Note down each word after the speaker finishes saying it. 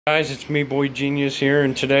Guys, it's me, Boy Genius here,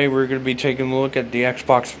 and today we're going to be taking a look at the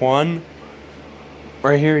Xbox One.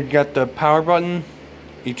 Right here, you got the power button,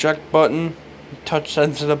 eject button, touch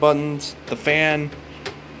sensitive buttons, the fan,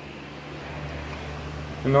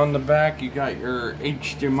 and on the back you got your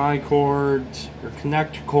HDMI cords, your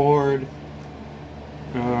connector cord,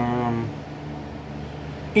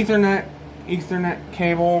 Ethernet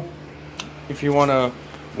cable. If you want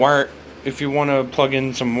to plug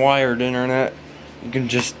in some wired internet, you can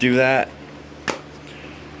just do that.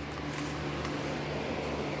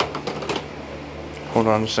 Hold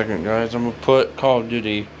on a second, guys. I'm gonna put Call of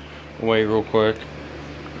Duty away real quick.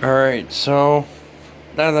 Alright, so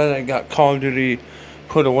now that I got Call of Duty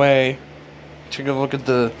put away, take a look at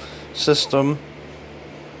the system.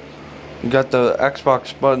 You got the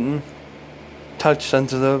Xbox button, touch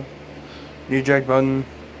sensitive, eject button,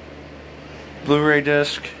 Blu-ray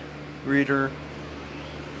disc, reader.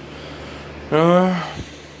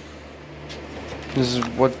 This is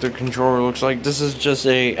what the controller looks like. This is just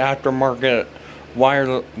a aftermarket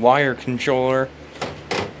wire controller,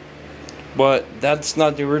 but that's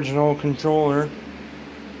not the original controller.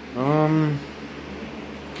 Alright,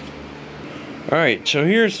 so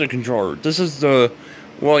here's the controller. This is the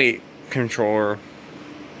white controller.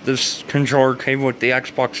 This controller came with the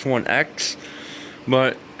Xbox One X,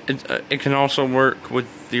 but it can also work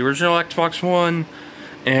with the original Xbox One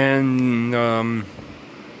and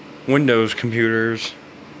Windows computers.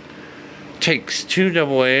 Takes two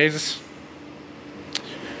AA's.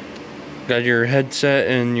 Got your headset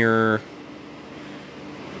and your,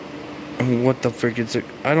 what the frick is it?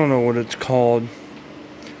 I don't know what it's called.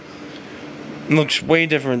 It looks way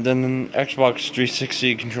different than an Xbox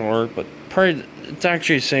 360 controller, but probably it's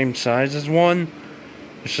actually the same size as one.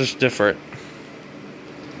 It's just different.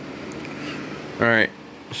 Alright,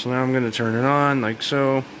 so now I'm gonna turn it on like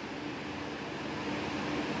so.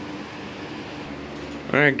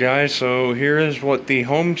 Alright guys, so here is what the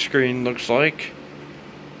home screen looks like.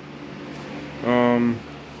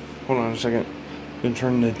 Hold on a second. I'm gonna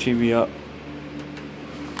turn the TV up.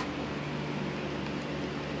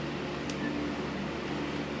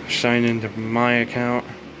 Sign into my account.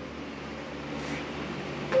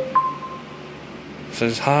 It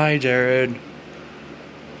says, "Hi Jared."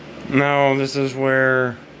 Now this is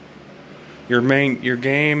where your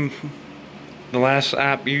game, the last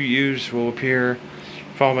app you use will appear,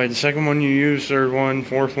 followed by the second one you use, third one,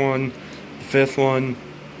 fourth one, the fifth one,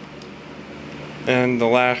 and the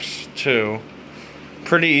last two.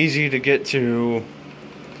 Pretty easy to get to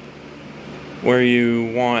where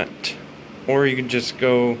you want, or you can just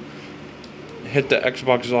go hit the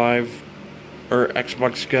Xbox Live or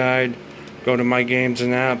Xbox Guide, go to My Games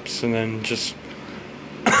and Apps, and then just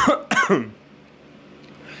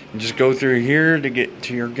just go through here to get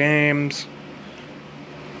to your games.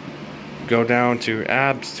 Go down to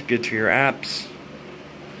apps to get to your apps.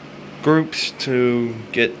 Groups to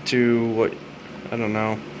get to what, I don't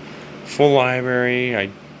know, full library. I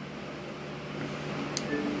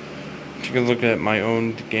took a look at my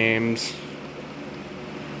own games.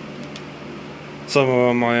 Some of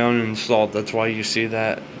them I uninstalled, that's why you see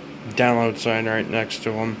that download sign right next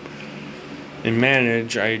to them. In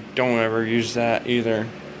manage, I don't ever use that either.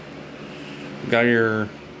 Got your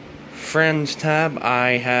friends tab.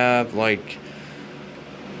 I have like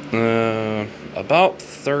about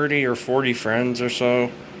 30 or 40 friends or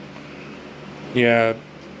so. Yeah,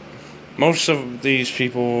 most of these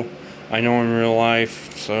people I know in real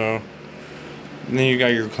life. So and then you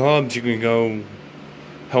got your clubs. You can go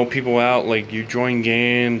help people out, like you join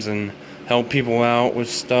games and help people out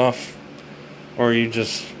with stuff, or you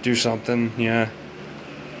just do something. Yeah.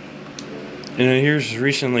 And then here's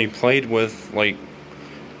recently played with, like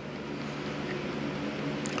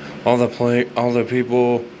all the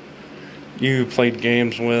people you played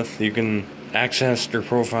games with. You can access their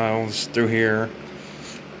profiles through here.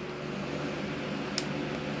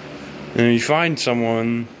 And if you find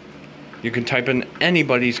someone, you can type in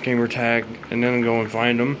anybody's gamer tag and then go and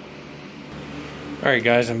find them. Alright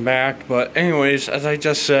guys, I'm back. But anyways, as I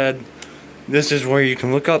just said, this is where you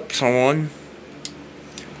can look up someone.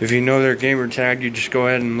 If you know their gamer tag, you just go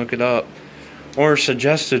ahead and look it up. Or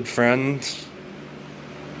suggested friends.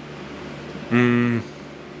 You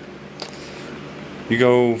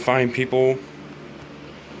go find people.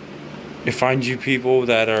 It finds you people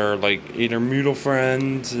that are like either mutual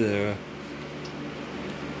friends.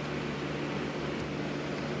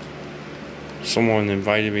 Someone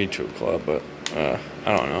invited me to a club, but I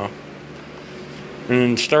don't know. And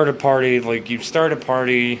then start a party. Like you start a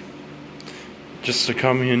party just to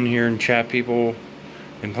come in here and chat people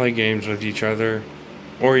and play games with each other.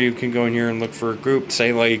 Or you can go in here and look for a group.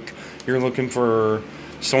 Say like you're looking for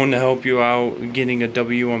someone to help you out getting a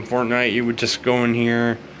W on Fortnite. You would just go in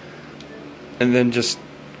here and then just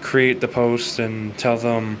create the post and tell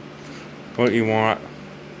them what you want.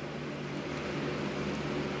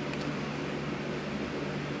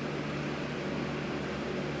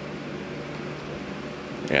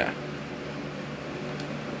 Yeah.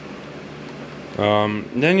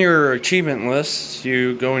 Then your achievement list,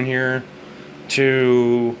 you go in here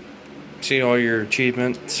to see all your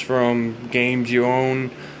achievements from games you own.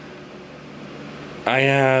 I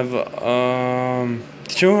have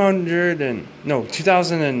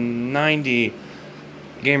 2090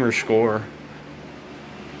 gamer score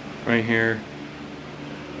right here.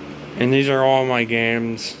 And these are all my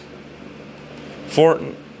games.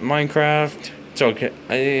 Minecraft, it's okay.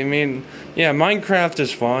 I mean, yeah, Minecraft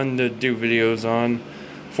is fun to do videos on.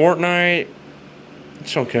 Fortnite,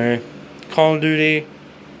 it's okay. Call of Duty,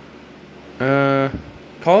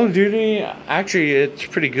 actually, it's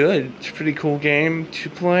pretty good. It's a pretty cool game to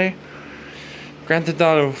play. Grand Theft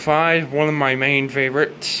Auto 5, one of my main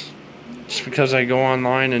favorites. Just because I go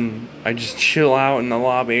online and I just chill out in the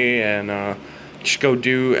lobby and just go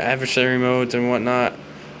do adversary modes and whatnot.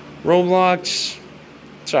 Roblox,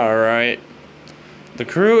 it's alright. The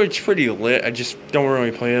Crew, it's pretty lit. I just don't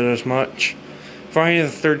really play it as much. Friday the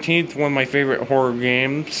 13th, one of my favorite horror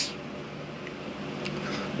games.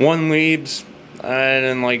 One Leaves, I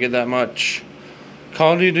didn't like it that much.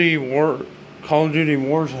 Call of Duty Warzone,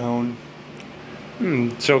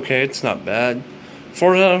 it's okay, it's not bad.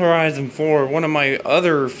 Forza Horizon 4, one of my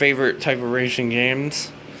other favorite type of racing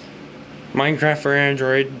games. Minecraft for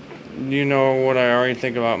Android, you know what I already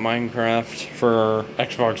think about Minecraft for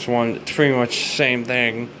Xbox One. It's pretty much the same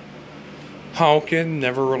thing. Hawken,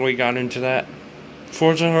 never really got into that.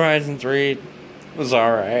 Forza Horizon 3 was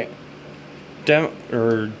alright.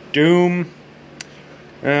 Doom,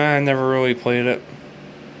 I never really played it.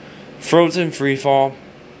 Frozen Freefall,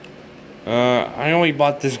 I only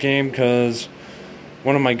bought this game because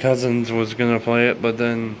one of my cousins was gonna play it, but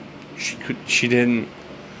then she didn't.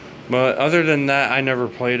 But other than that, I never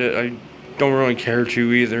played it. I don't really care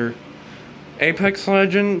to either. Apex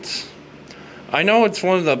Legends, I know it's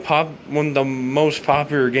one of the most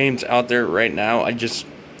popular games out there right now. I just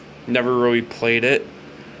never really played it.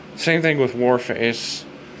 Same thing with Warface.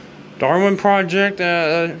 Darwin Project,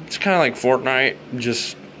 it's kind of like Fortnite,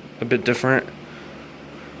 just a bit different.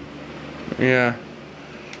 Yeah.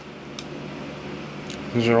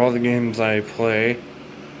 Those are all the games I play.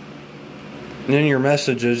 And then your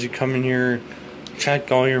messages, you come in here,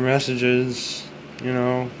 check all your messages, you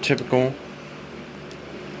know, typical.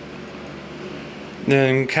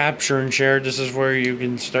 Then capture and share, this is where you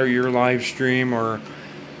can start your live stream or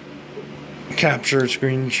capture a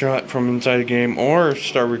screenshot from inside a game or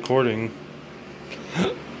start recording.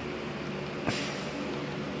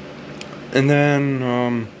 And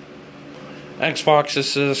then Xbox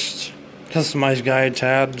Assist, customize guide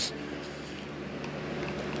tabs.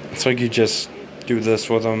 It's like you just do this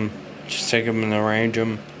with them, just take them and arrange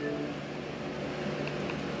them.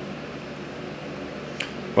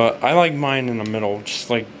 But I like mine in the middle, just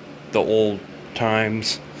like the old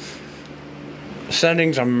times.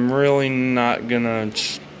 Settings I'm really not gonna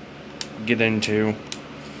get into.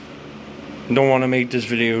 Don't want to make this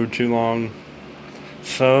video too long.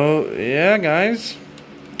 So yeah guys,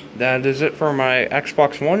 that is it for my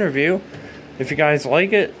Xbox One review. If you guys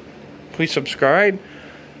like it, please subscribe,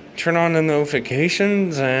 turn on the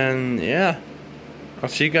notifications, and yeah, I'll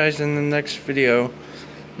see you guys in the next video.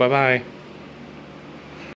 Bye bye.